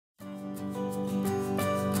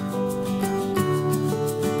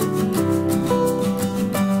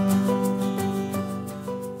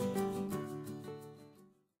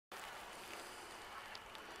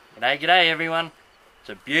Hey, g'day everyone. It's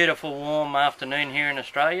a beautiful warm afternoon here in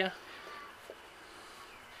Australia,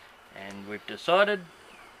 and we've decided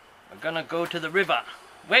we're gonna go to the river.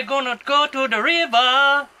 We're gonna go to the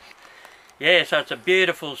river! Yeah, so it's a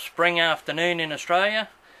beautiful spring afternoon in Australia.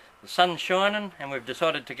 The sun's shining and we've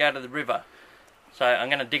decided to go to the river. So I'm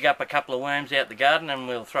going to dig up a couple of worms out the garden and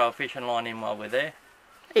we'll throw a fishing line in while we're there.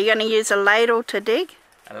 Are you going to use a ladle to dig?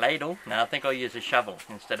 A ladle? No, I think I'll use a shovel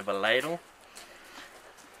instead of a ladle.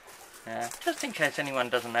 Just in case anyone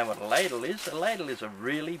doesn't know what a ladle is a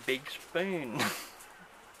really big spoon.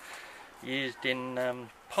 Used in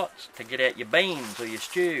pots to get out your beans or your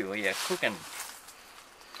stew or your cooking.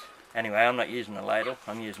 Anyway, I'm not using a ladle,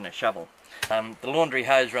 I'm using a shovel. The laundry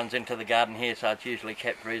hose runs into the garden here, so it's usually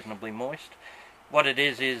kept reasonably moist. What it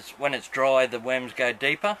is when it's dry the worms go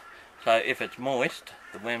deeper, so if it's moist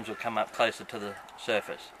the worms will come up closer to the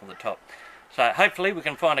surface or the top. So hopefully we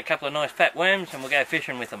can find a couple of nice fat worms and we'll go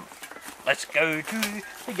fishing with them. Let's go to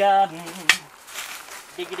the garden.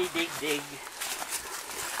 Diggity dig dig.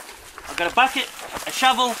 I've got a bucket, a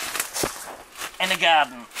shovel and a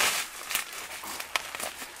garden.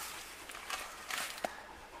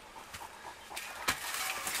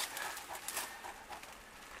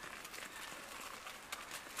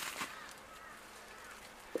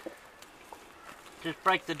 Just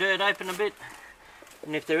break the dirt open a bit,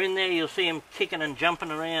 and if they're in there you'll see them kicking and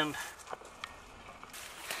jumping around.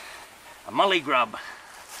 A molly grub.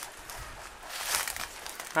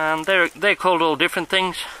 They're called all different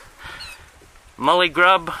things. Molly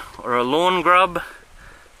grub or a lawn grub.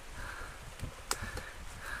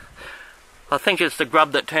 I think it's the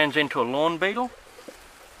grub that turns into a lawn beetle.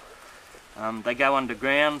 They go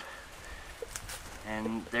underground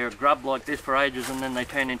and they're a grub like this for ages and then they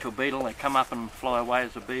turn into a beetle. They come up and fly away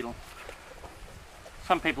as a beetle.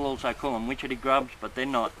 Some people also call them witchetty grubs, but they're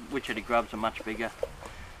not. Witchetty grubs are much bigger.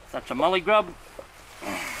 That's a molly grub.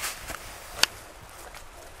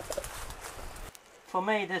 For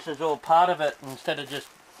me this is all part of it, instead of just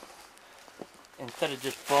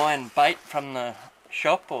buying bait from the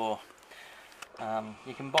shop, or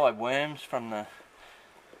you can buy worms from the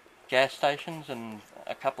gas stations and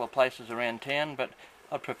a couple of places around town, but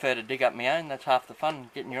I'd prefer to dig up my own. That's half the fun,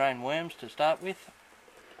 getting your own worms to start with.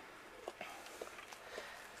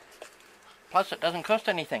 Plus it doesn't cost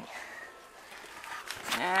anything.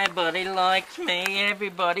 Nobody likes me,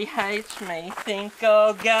 everybody hates me. Think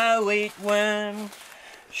I'll go eat worms.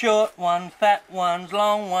 Short ones, fat ones,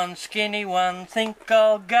 long ones, skinny ones. Think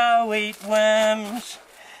I'll go eat worms.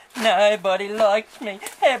 Nobody likes me,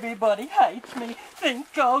 everybody hates me.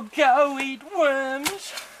 Think I'll go eat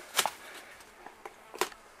worms.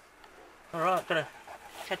 Alright, gotta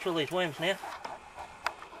catch all these worms now.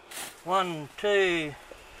 1, 2,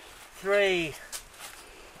 3,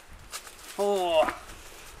 4.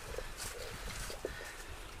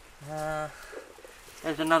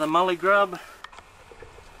 There's another molly grub.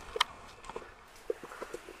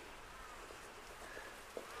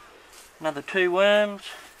 Another 2 worms.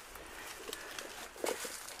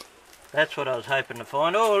 That's what I was hoping to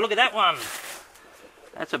find. Oh, look at that one.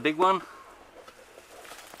 That's a big one.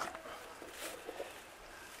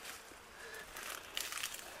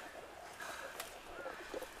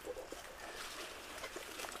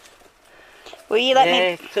 Will you let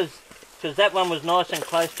me... because that one was nice and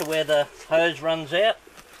close to where the hose runs out.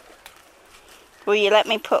 Will you let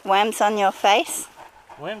me put worms on your face?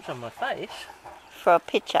 Worms on my face? For a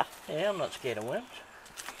picture. Yeah, I'm not scared of worms.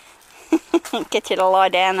 Get you to lie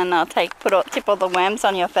down and I'll tip all the worms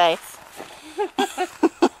on your face.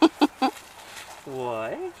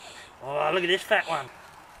 Why? Oh, look at this fat one.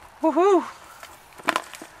 Woohoo!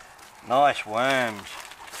 Nice worms.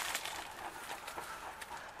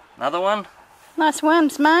 Another one. Nice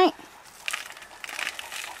worms, mate.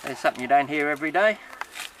 There's something you don't hear every day.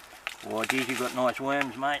 Oh, geez, you've got nice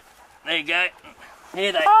worms, mate. There you go.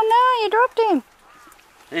 Here they. Oh no, you dropped him.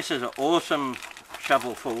 This is an awesome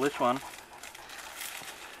shovelful, this one.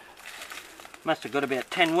 Must have got about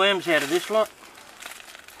 10 worms out of this lot.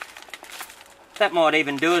 That might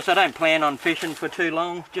even do us. I don't plan on fishing for too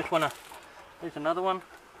long. Just want to... There's another one.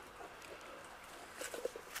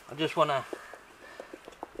 I just want to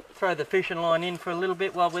throw the fishing line in for a little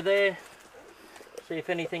bit while we're there. See if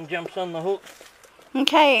anything jumps on the hook.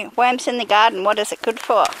 Okay, worms in the garden. What is it good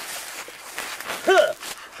for? Huh,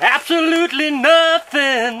 absolutely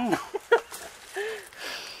nothing!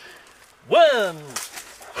 Worms!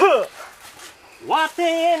 Huh, what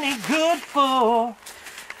they any good for?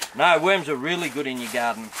 No, worms are really good in your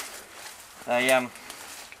garden. They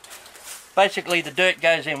basically the dirt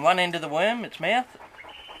goes in one end of the worm, its mouth,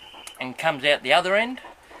 and comes out the other end.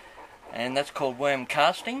 and that's called worm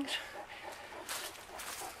castings,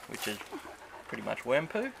 which is pretty much worm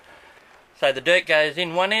poo. So the dirt goes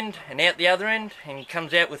in one end and out the other end, and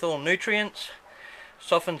comes out with all nutrients,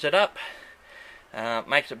 softens it up,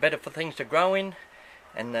 makes it better for things to grow in,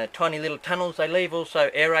 and the tiny little tunnels they leave also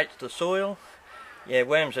aerates the soil. Yeah,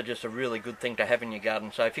 worms are just a really good thing to have in your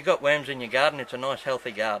garden. So if you've got worms in your garden, it's a nice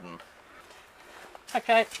healthy garden.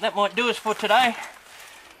 Okay, that might do us for today.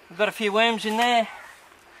 We've got a few worms in there.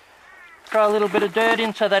 Throw a little bit of dirt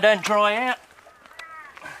in so they don't dry out,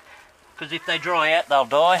 because if they dry out they'll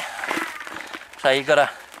die. So you've got to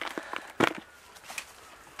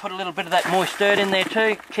put a little bit of that moist dirt in there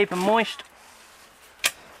too, keep them moist.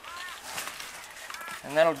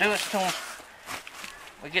 And that'll do us till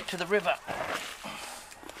we get to the river.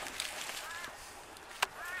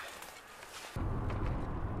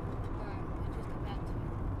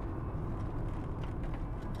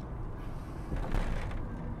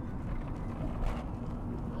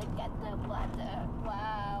 Look at the water,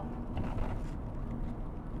 wow.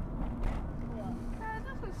 Cool. It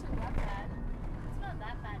doesn't seem that bad. It's not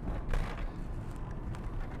that bad.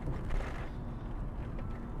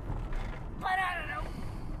 But I don't know.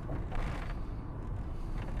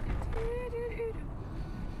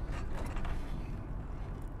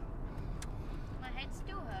 My head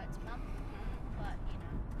still hurts, Mum. But, you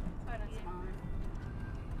know. So does mine.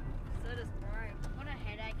 So does mine. I've got a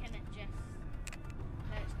headache and it just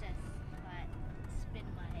hurts to, like, spin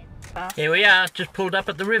my head. Here we are, just pulled up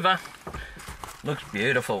at the river. Looks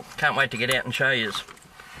beautiful. Can't wait to get out and show you.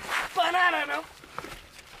 But I don't know.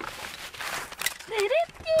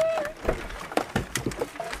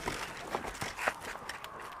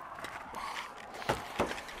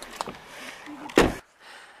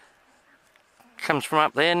 Comes from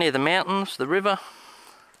up there near the mountains, the river.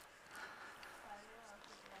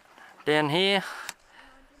 Down here,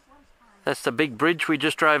 that's the big bridge we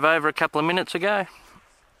just drove over a couple of minutes ago.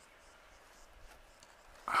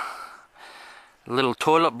 A little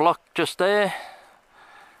toilet block just there.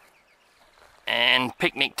 And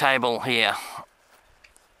picnic table here.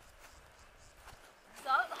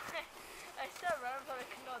 Stop. I still run, but I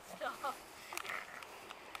cannot stop.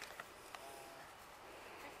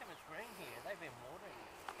 It's green here, they've been watering.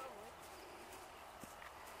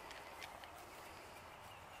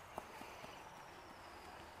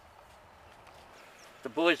 The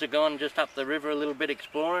boys are gone just up the river a little bit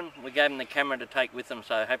exploring. We gave them the camera to take with them,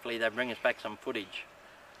 so hopefully they bring us back some footage.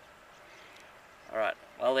 Alright,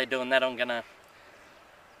 while they're doing that I'm going to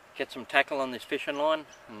get some tackle on this fishing line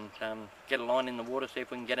and get a line in the water, see if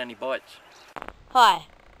we can get any bites. Hi,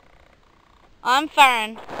 I'm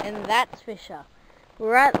Faron and that's Fisher.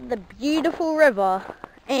 We're at the beautiful river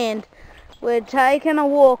and we're taking a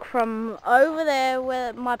walk from over there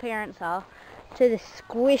where my parents are to the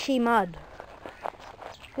squishy mud.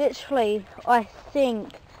 Literally, I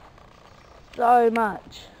think so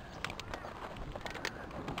much.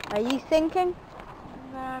 Are you thinking?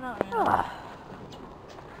 No, not really. Oh,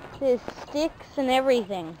 there's sticks and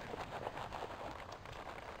everything.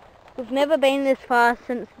 We've never been this far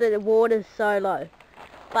since the water's so low.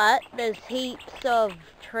 But there's heaps of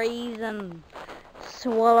trees and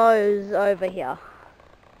swallows over here.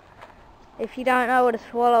 If you don't know what a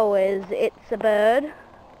swallow is, it's a bird.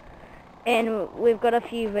 And we've got a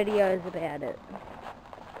few videos about it.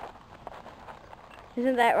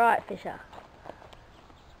 Isn't that right, Fisher?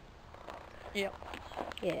 Yep.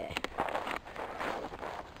 Yeah.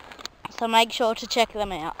 So make sure to check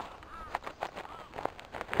them out.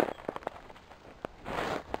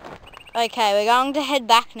 Okay, we're going to head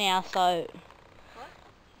back now, so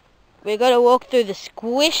we've got to walk through the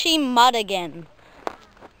squishy mud again.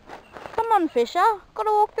 Come on, Fisher. Got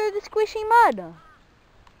to walk through the squishy mud.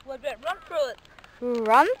 What about run through it?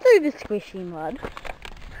 Run through the squishy mud.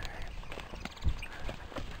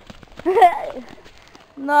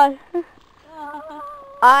 No.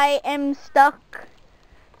 I am stuck.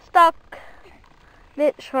 Stuck.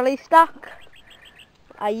 Literally stuck.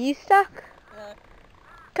 Are you stuck? No.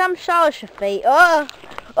 Come show us your feet. Oh!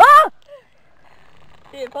 Oh!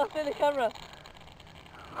 Here, pass me the camera.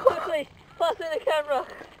 Quickly, pass me the camera.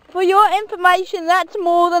 For your information, that's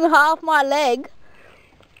more than half my leg.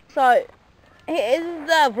 So, here's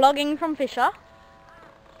the vlogging from Fisher.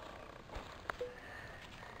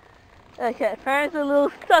 Okay, Faron's a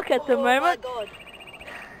little stuck at the moment. Oh my God.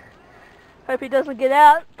 Hope he doesn't get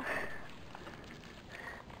out.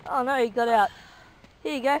 Oh no, he got out.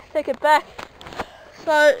 Here you go, take it back.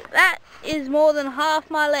 So, that is more than half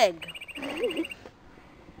my leg.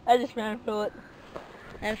 I just ran through it.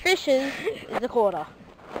 And Fisher's is a quarter.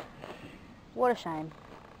 What a shame.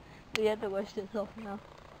 We have to wash this off now.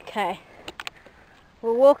 Okay,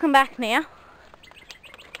 we're walking back now.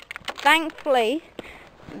 Thankfully,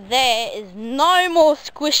 there is no more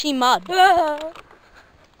squishy mud.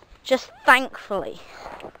 Just thankfully.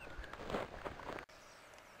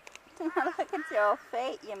 Look at your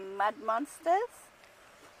feet, you mud monsters.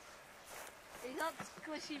 You got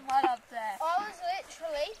squishy mud up there. I was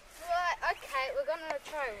literally like, okay, we're gonna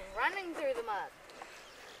try running through the mud.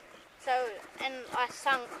 So, and I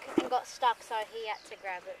sunk and got stuck, so he had to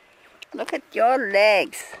grab it. Look at your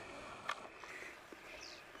legs.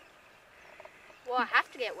 Well, I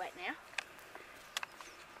have to get wet now.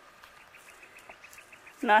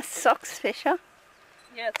 Nice socks, Fisher.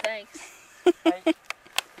 Yeah, thanks. Hey,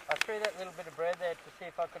 I threw that little bit of bread there to see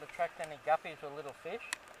if I could attract any guppies or little fish.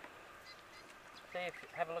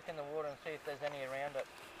 Have a look in the water and see if there's any around it.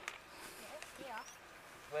 Yes, yeah.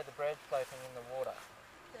 Where the bread's floating in the water.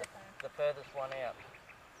 The furthest one out.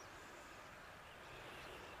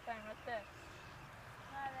 Going right there.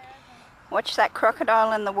 No, there isn't. Watch that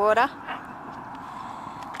crocodile in the water.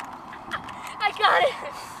 I got it!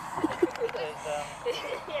 There's,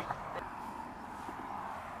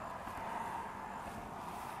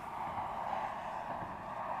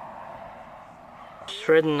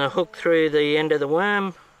 threading the hook through the end of the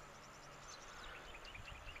worm.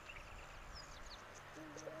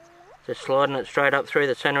 Just sliding it straight up through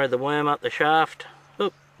the centre of the worm up the shaft.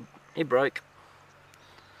 Oop, he broke.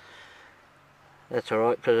 That's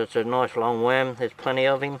alright because it's a nice long worm, there's plenty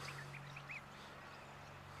of him.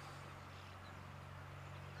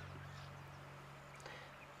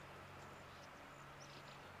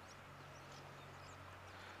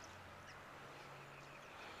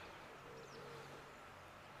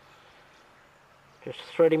 Just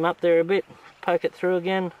thread him up there a bit, poke it through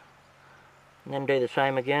again, and then do the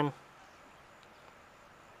same again.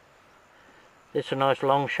 This is a nice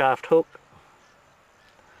long shaft hook.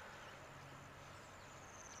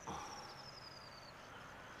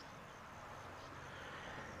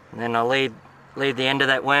 And then I'll lead the end of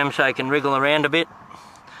that worm so I can wriggle around a bit.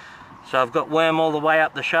 So I've got worm all the way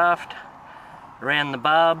up the shaft, around the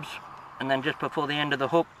barbs, and then just before the end of the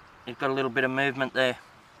hook, you've got a little bit of movement there.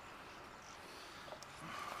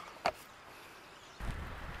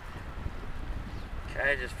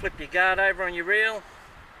 Okay, just flip your guard over on your reel,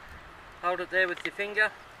 hold it there with your finger.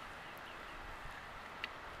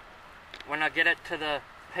 When I get it to the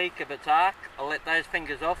peak of its arc, I'll let those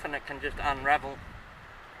fingers off and it can just unravel.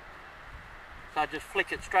 So I just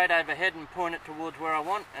flick it straight overhead and point it towards where I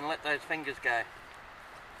want and let those fingers go.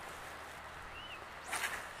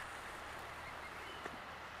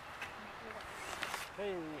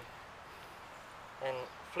 And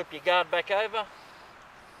flip your guard back over and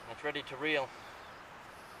it's ready to reel.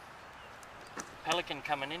 Pelican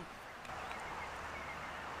coming in.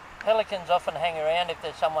 Pelicans often hang around if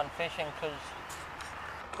there's someone fishing because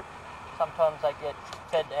sometimes they get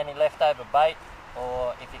fed any leftover bait,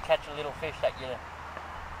 or if you catch a little fish that you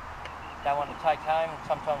don't want to take home,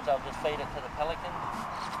 sometimes they'll just feed it to the pelicans.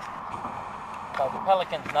 So the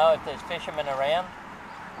pelicans know if there's fishermen around,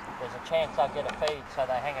 there's a chance they'll get a feed, so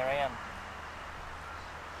they hang around.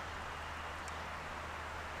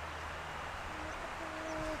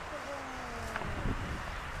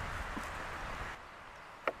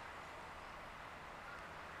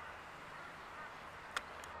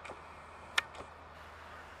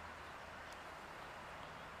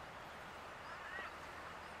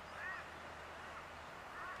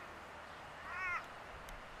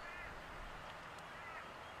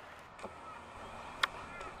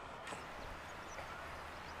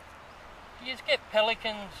 Do you just get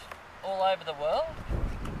pelicans all over the world?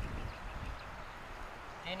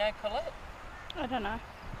 Do you know, Collette? I don't know.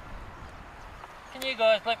 Can you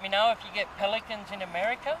guys let me know if you get pelicans in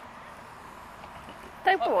America?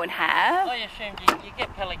 They won't have. I assumed you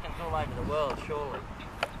get pelicans all over the world, surely.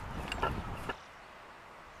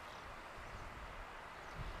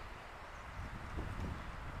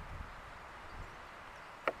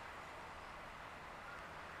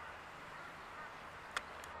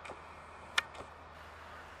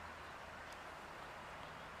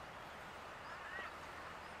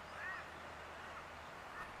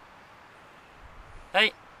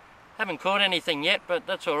 Hey, haven't caught anything yet, but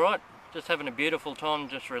that's alright. Just having a beautiful time,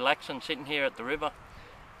 just relaxing, sitting here at the river.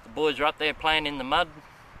 The boys are up there playing in the mud.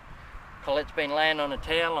 Colette's been laying on a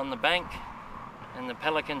towel on the bank, and the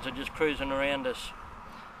pelicans are just cruising around us.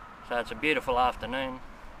 So it's a beautiful afternoon.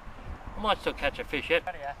 I might still catch a fish yet.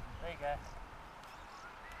 There you go.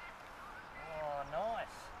 Oh, nice.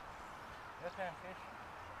 Your turn, fish.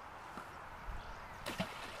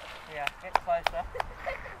 Yeah, get closer. Get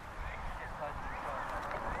closer to the shore.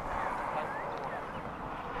 Close to the water.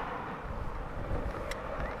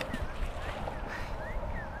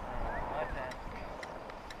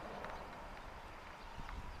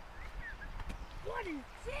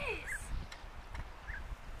 is this?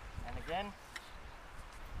 And again.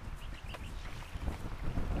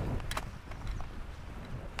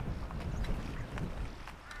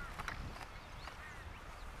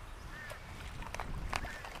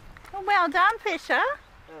 Well, well done, Fisher.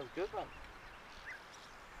 That was a good one.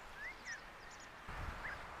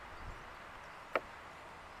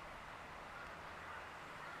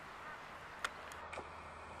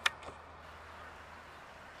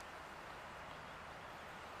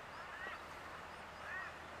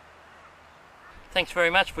 Thanks very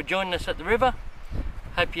much for joining us at the river.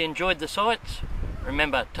 Hope you enjoyed the sights.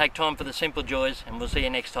 Remember, take time for the simple joys, and we'll see you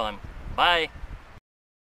next time. Bye.